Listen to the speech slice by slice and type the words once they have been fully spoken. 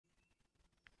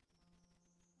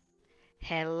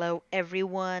Hello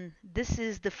everyone, this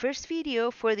is the first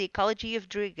video for the Ecology of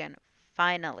Drieghan,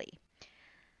 finally.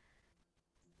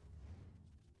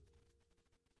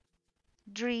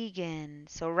 Drieghan.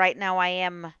 So right now I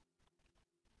am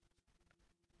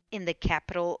in the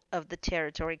capital of the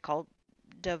territory called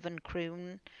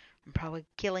Duvencrune. I'm probably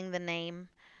killing the name,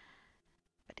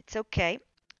 but it's okay.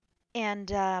 And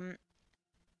Drieghan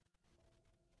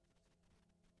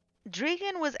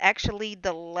was actually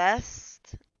the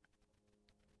last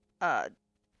uh,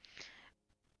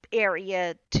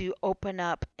 area to open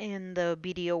up in the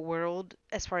BDO world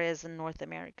as far as in North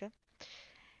America.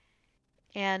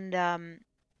 And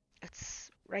it's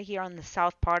right here on the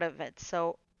south part of it.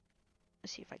 So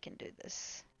let's see if I can do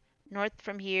this. North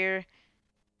from here,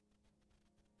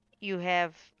 you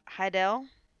have Heidel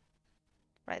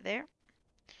right there.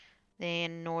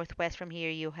 Then northwest from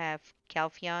here, you have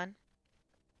Calphion.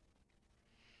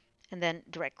 And then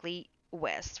directly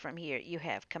west from here, you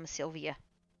have Camasylvia.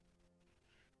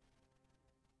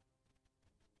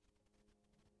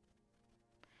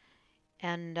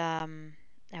 And,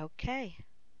 okay.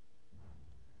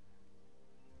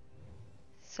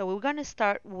 So we're going to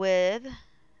start with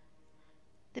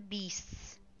the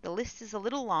beasts. The list is a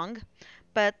little long,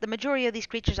 but the majority of these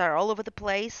creatures are all over the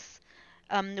place.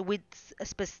 With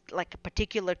like a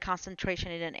particular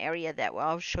concentration in an area that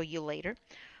I'll show you later.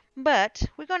 But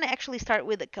we're going to actually start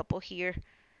with a couple here.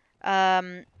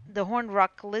 The horned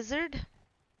rock lizard,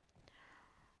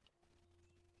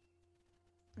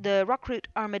 the Rockroot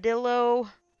Armadillo,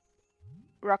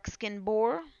 Rockskin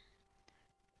Boar,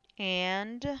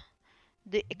 and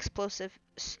the explosive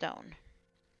stone.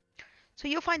 So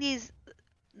you'll find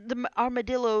the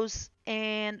armadillos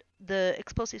and the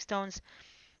explosive stones.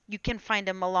 You can find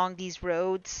them along these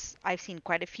roads. I've seen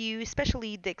quite a few,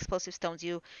 especially the explosive stones.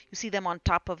 You see them on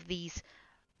top of these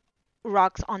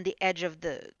rocks on the edge of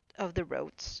the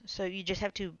roads. So you just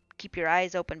have to keep your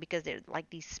eyes open because they're like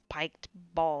these spiked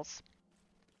balls.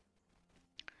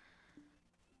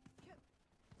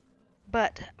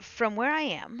 But from where I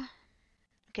am,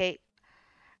 okay,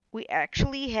 we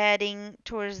actually heading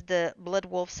towards the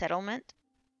Bloodwolf settlement.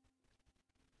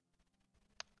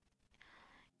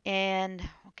 And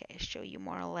okay, I'll show you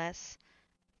more or less.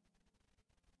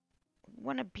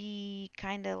 Want to be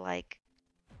kind of like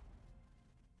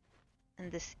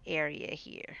in this area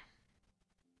here.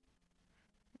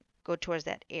 Go towards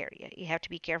that area. You have to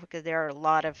be careful because there are a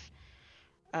lot of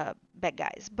bad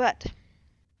guys. But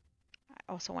I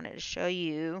also wanted to show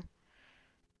you.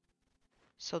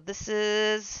 So this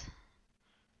is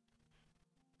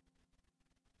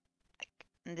like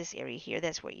in this area here.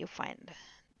 That's where you find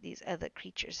these other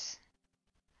creatures.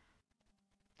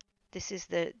 This is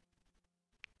the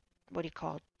what do you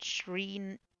call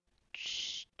it?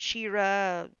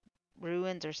 Chira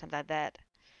ruins or something like that.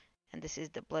 And this is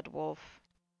the Bloodwolf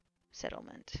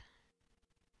settlement.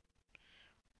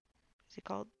 Is it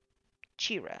called?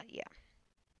 Chira, yeah.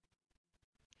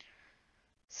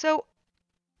 So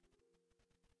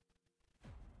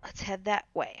let's head that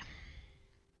way.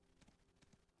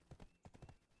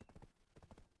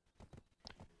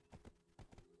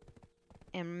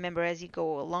 And remember, as you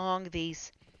go along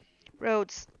these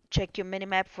roads, check your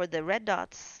minimap for the red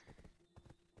dots.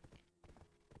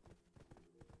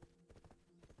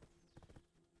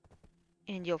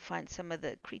 And you'll find some of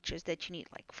the creatures that you need.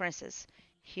 Like, for instance,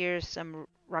 here's some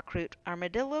Rockroot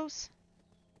Armadillos.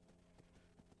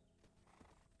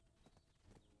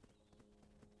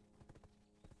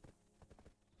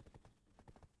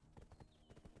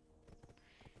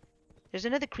 There's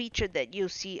another creature that you'll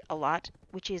see a lot,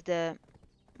 which is the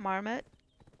Marmot.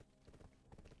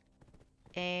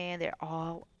 And they're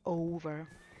all over.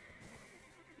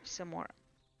 Some more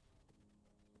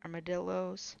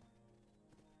armadillos.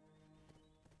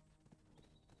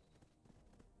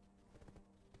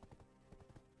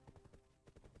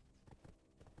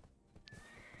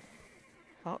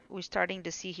 Well, we're starting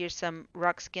to see here some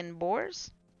Rockskin boars.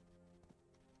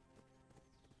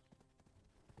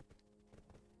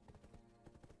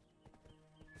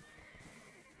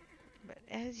 But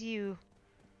as you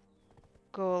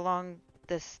go along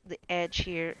the edge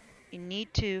here, you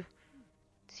need to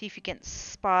see if you can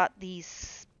spot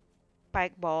these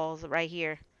spike balls right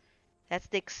here. That's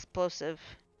the explosive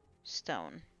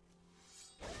stone.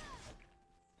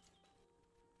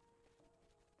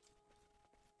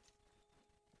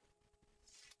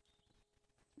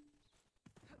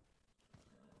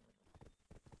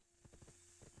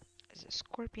 There's a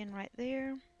scorpion right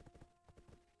there.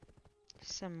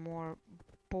 Some more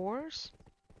boars.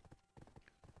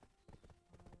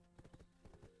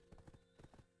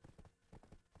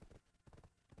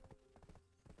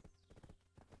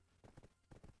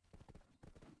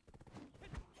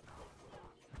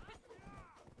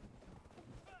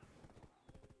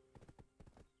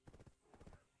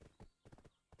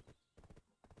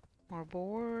 More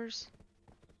boars.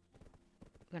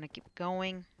 We're gonna keep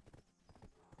going.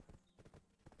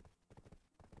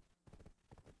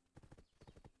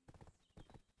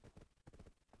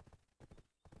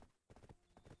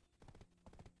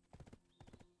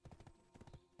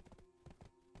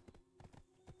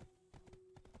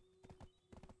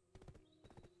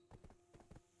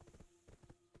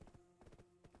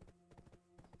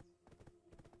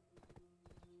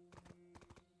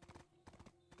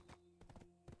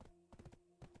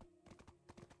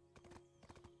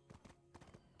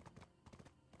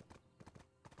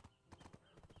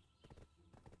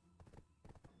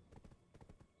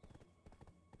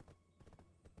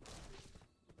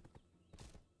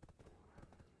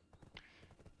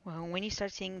 Well, when you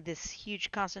start seeing this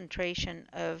huge concentration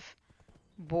of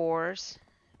boars,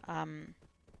 um,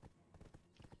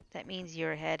 that means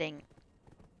you're heading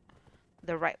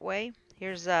the right way.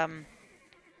 Here's horned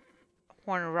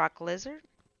rock lizard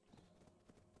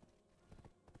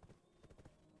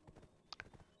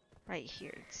right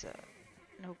here. It's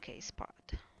an okay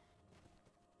spot.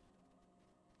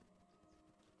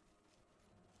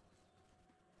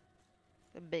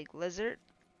 The big lizard.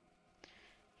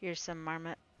 Here's some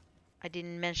marmot. I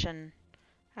didn't mention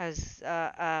I was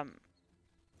I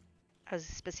was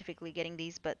specifically getting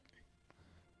these, but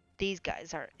these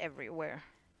guys are everywhere.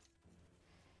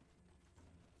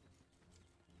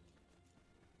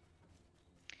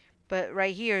 But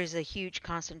right here is a huge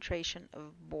concentration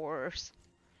of boars.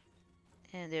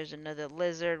 And there's another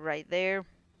lizard right there.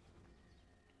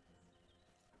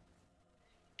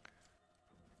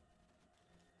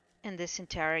 And this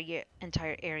entire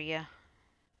area,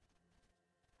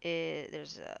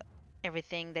 there's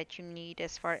everything that you need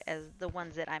as far as the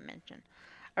ones that I mentioned.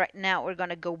 All right, now we're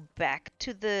gonna go back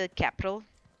to the capital.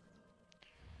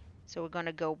 So we're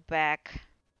gonna go back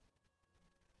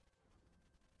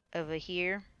over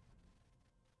here,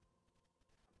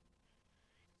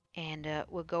 and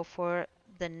we'll go for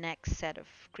the next set of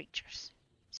creatures.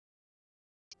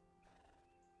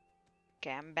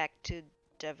 Okay, I'm back to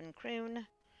Duvencrune,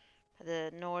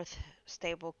 the North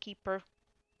Stable Keeper.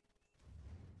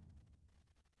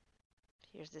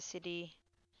 Here's the city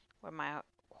where my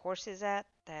horse is at.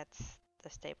 That's the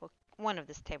stable, one of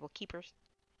the stable keepers.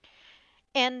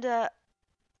 And the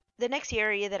next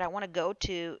area that I want to go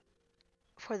to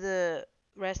for the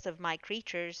rest of my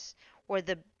creatures, or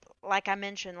the, like I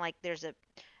mentioned, like there's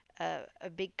a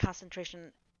big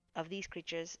concentration of these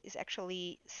creatures, is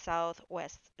actually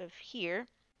southwest of here.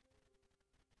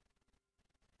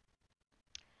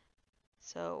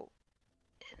 So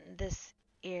in this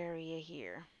area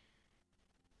here,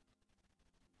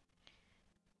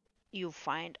 you'll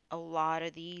find a lot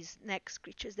of these next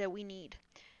creatures that we need.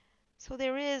 So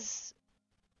there is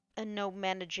a node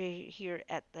manager here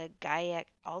at the Gayak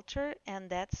Altar, and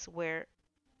that's where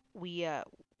we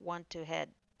want to head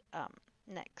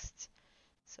next.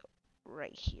 So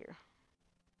right here.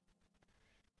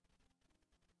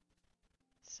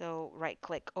 So right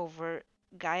click over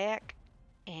Gayak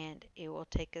and it will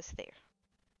take us there.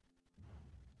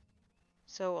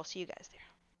 So I'll see you guys there.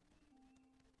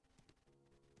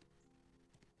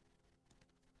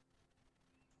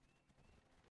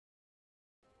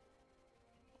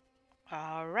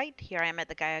 Alright, here I am at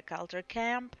the Gayak Altar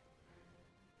camp.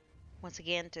 Once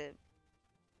again to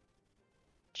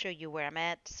show you where I'm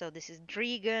at. So this is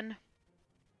Drieghan,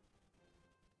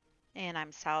 and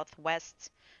I'm southwest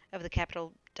of the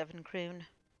capital, Duvencrune.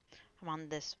 I'm on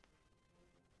this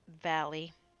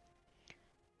valley.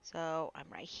 So I'm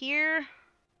right here.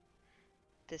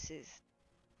 This is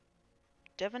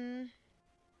Devon.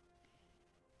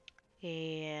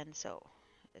 And so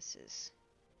this is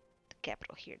the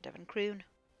capital here, Duvencrune.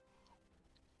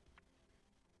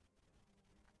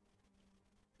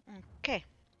 Okay.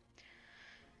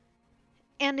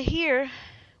 And here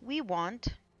we want,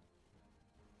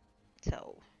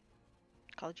 so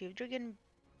Ecology of Drieghan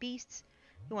beasts.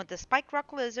 We want the spiked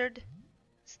rock lizard,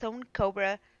 stone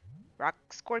cobra, rock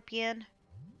scorpion,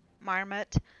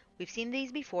 marmot. We've seen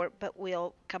these before, but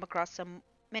we'll come across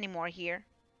many more here.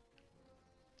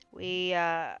 We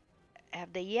have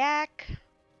the yak,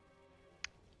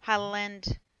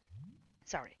 Highland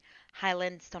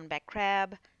stoneback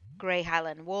crab, gray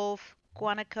Highland wolf,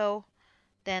 guanaco,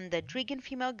 then the Drieghan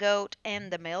female goat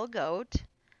and the male goat,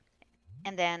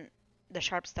 and then the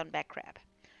sharp stoneback crab.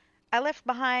 I left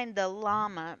behind the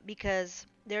llama because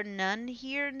there are none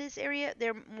here in this area.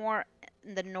 They're more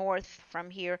in the north from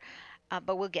here,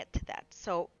 but we'll get to that.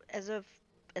 So as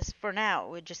for now,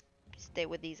 we'll just stay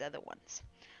with these other ones.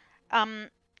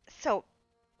 So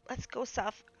let's go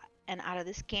south and out of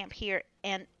this camp here,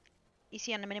 and you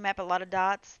see on the minimap a lot of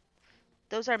dots.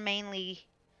 those are mainly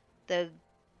the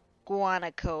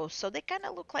Guanaco. So they kind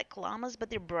of look like llamas, but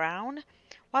they're brown.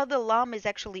 While the llama is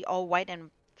actually all white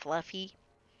and fluffy,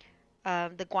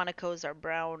 the Guanacos are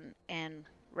brown and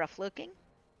rough looking.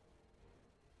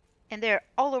 And they're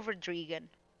all over Drieghan.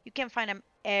 You can find them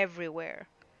everywhere.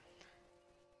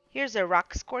 Here's a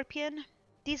rock scorpion.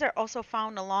 These are also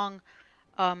found along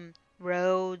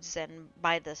roads and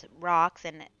by the rocks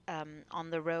and on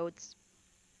the roads.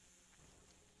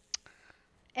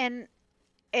 And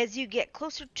as you get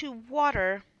closer to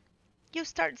water, you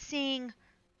start seeing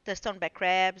the stoneback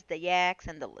crabs, the yaks,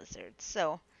 and the lizards.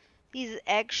 So these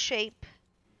egg-shaped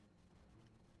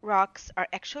rocks are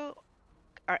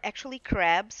actually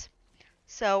crabs.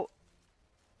 So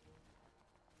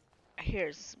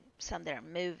here's some that are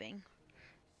moving.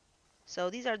 So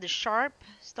these are the sharp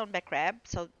stoneback crab.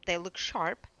 So they look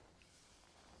sharp.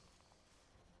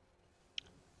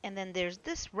 And then there's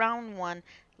this round one,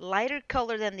 lighter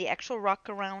color than the actual rock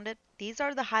around it. These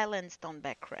are the Highland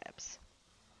stoneback crabs.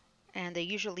 And they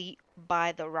usually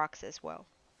by the rocks as well.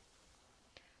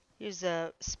 Here's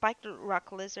a spiked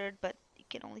rock lizard, but you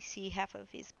can only see half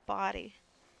of his body.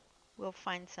 We'll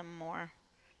find some more.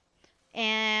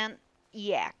 And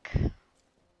yak. These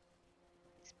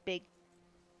big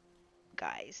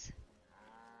guys.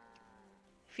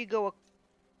 If you go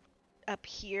up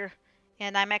here,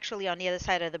 and I'm actually on the other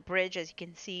side of the bridge, as you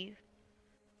can see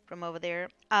from over there.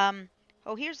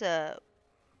 Oh, here's a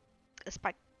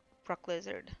spiked rock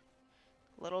lizard.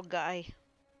 Little guy.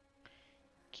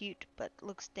 Cute, but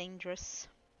looks dangerous.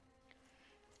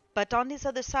 But on this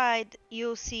other side,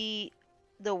 you'll see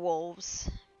the wolves.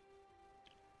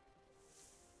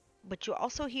 But you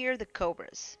also hear the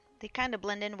cobras. They kind of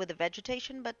blend in with the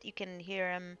vegetation, but you can hear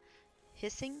them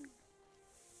hissing.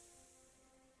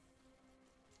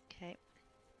 Okay.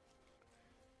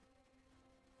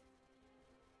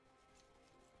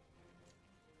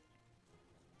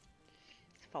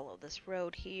 Let's follow this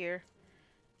road here.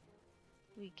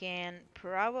 We can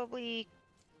probably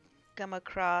come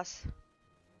across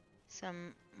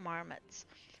some marmots.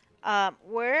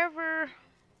 Wherever,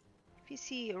 if you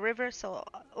see a river, so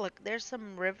look, there's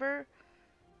some river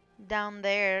down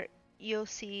there. You'll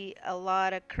see a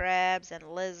lot of crabs and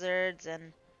lizards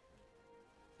and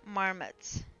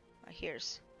marmots. Here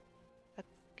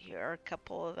are a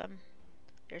couple of them.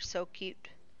 They're so cute.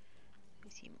 You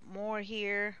see more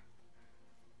here.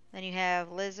 Then you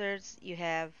have lizards. You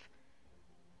have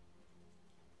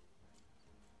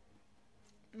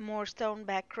more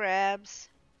stoneback crabs.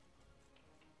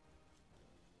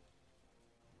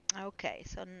 Okay,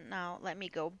 so now let me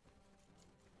go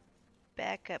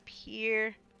back up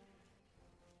here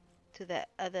to the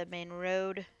other main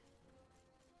road.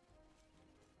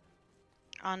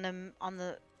 On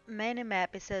the mini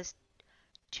map it says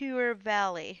Tour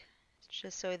Valley,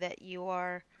 just so that you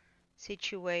are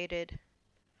situated.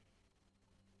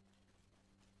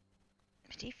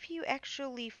 But if you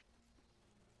actually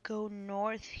go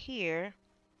north here,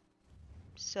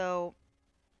 so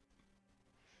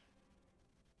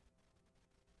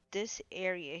this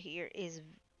area here is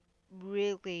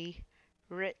really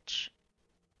rich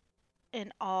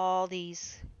in all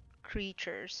these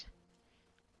creatures.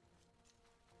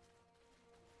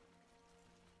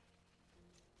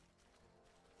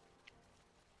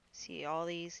 See all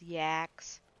these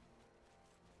yaks.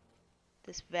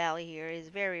 This valley here is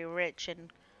very rich in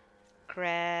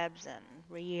crabs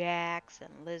and yaks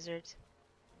and lizards.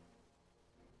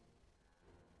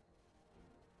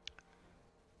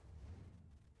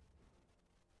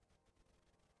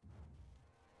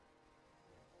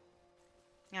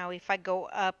 Now if I go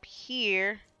up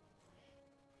here,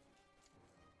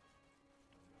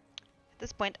 at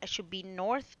this point I should be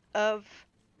north of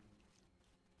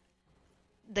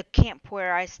the camp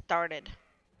where I started.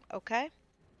 Okay?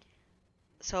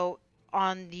 So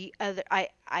on the other,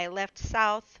 I left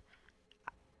south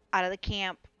out of the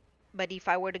camp, but if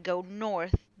I were to go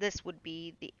north, this would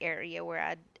be the area where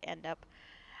I'd end up.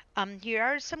 Here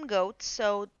are some goats,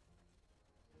 so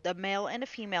the male and the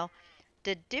female.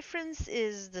 The difference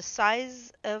is the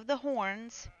size of the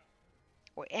horns,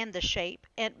 and the shape,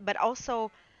 but also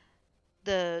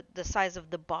the size of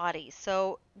the body.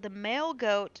 So the male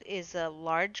goat is a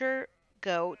larger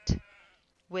goat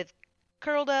with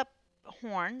curled up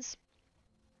horns,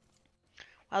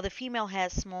 while the female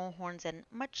has small horns and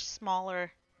much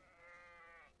smaller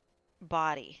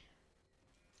body.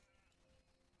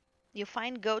 You'll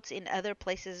find goats in other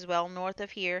places as well, north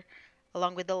of here,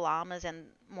 along with the llamas and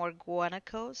more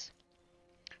guanacos.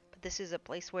 But this is a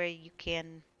place where you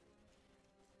can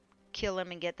kill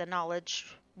them and get the knowledge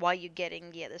while you're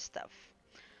getting the other stuff.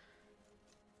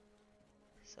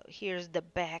 So here's the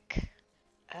back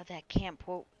of that camp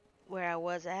where I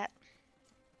was at,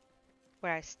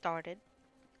 where I started,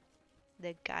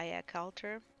 the Gayak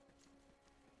Altar.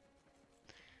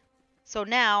 So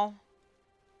now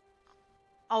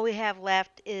all we have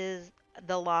left is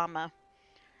the llama.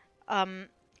 Um,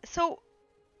 so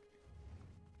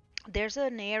there's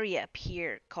an area up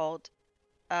here called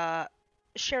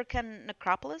Sherkan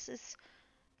Necropolis. It's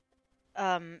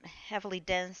heavily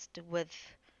densed with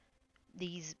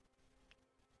these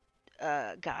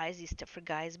guys, these tougher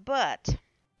guys. But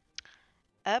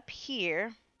up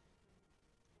here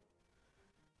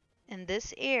in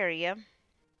this area,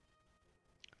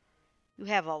 you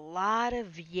have a lot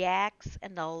of yaks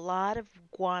and a lot of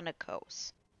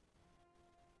guanacos.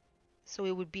 So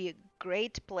it would be a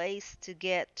great place to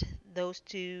get those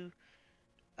two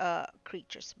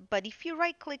creatures. But if you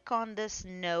right click on this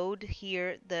node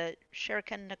here, the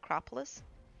Sherkan Necropolis,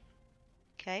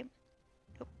 okay,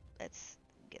 oh, let's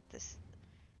get this,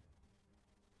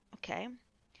 okay,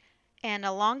 and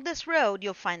along this road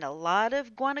you'll find a lot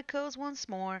of guanacos once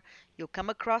more. You'll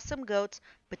come across some goats,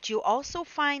 but you'll also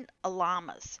find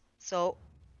llamas. So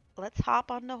let's hop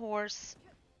on the horse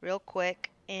real quick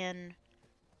and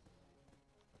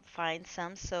find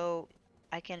some so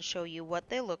I can show you what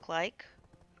they look like.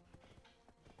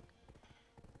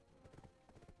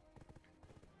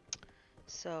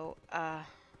 So,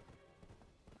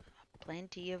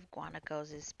 plenty of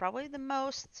guanacos is probably the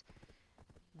most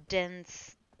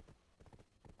dense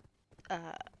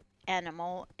uh,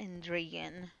 animal in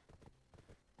Drieghan,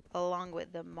 along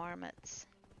with the marmots.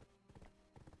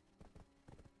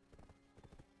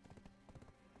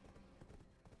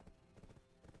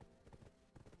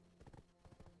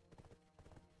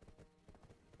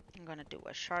 I'm gonna do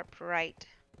a sharp right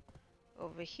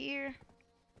over here.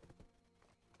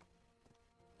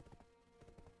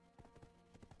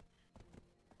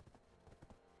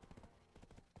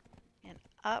 And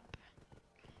up.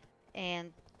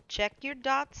 And check your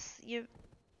dots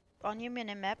on your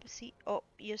minimap. See, oh,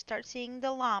 you start seeing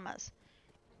the llamas.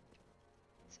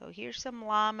 So here's some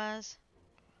llamas.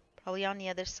 Probably on the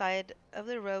other side of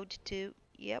the road too.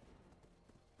 Yep.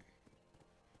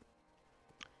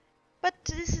 But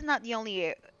this is not the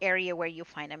only area where you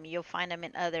find them. You'll find them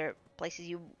in other places.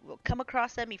 You will come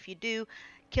across them. If you do,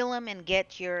 kill them and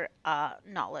get your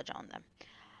knowledge on them.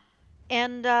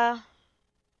 And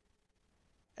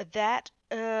that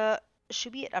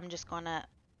should be it. I'm just gonna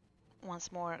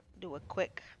once more do a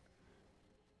quick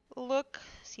look,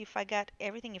 see if I got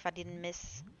everything, if I didn't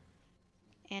miss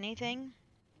anything.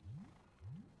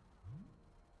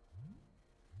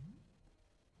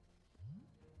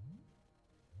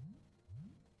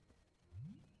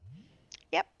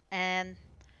 Yep, and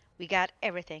we got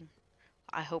everything.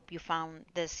 I hope you found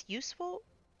this useful,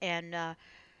 and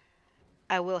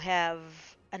I will have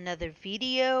another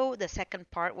video. The second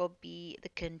part will be the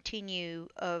continue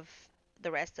of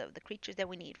the rest of the creatures that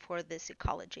we need for this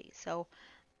ecology. So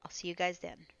I'll see you guys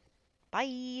then.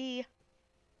 Bye!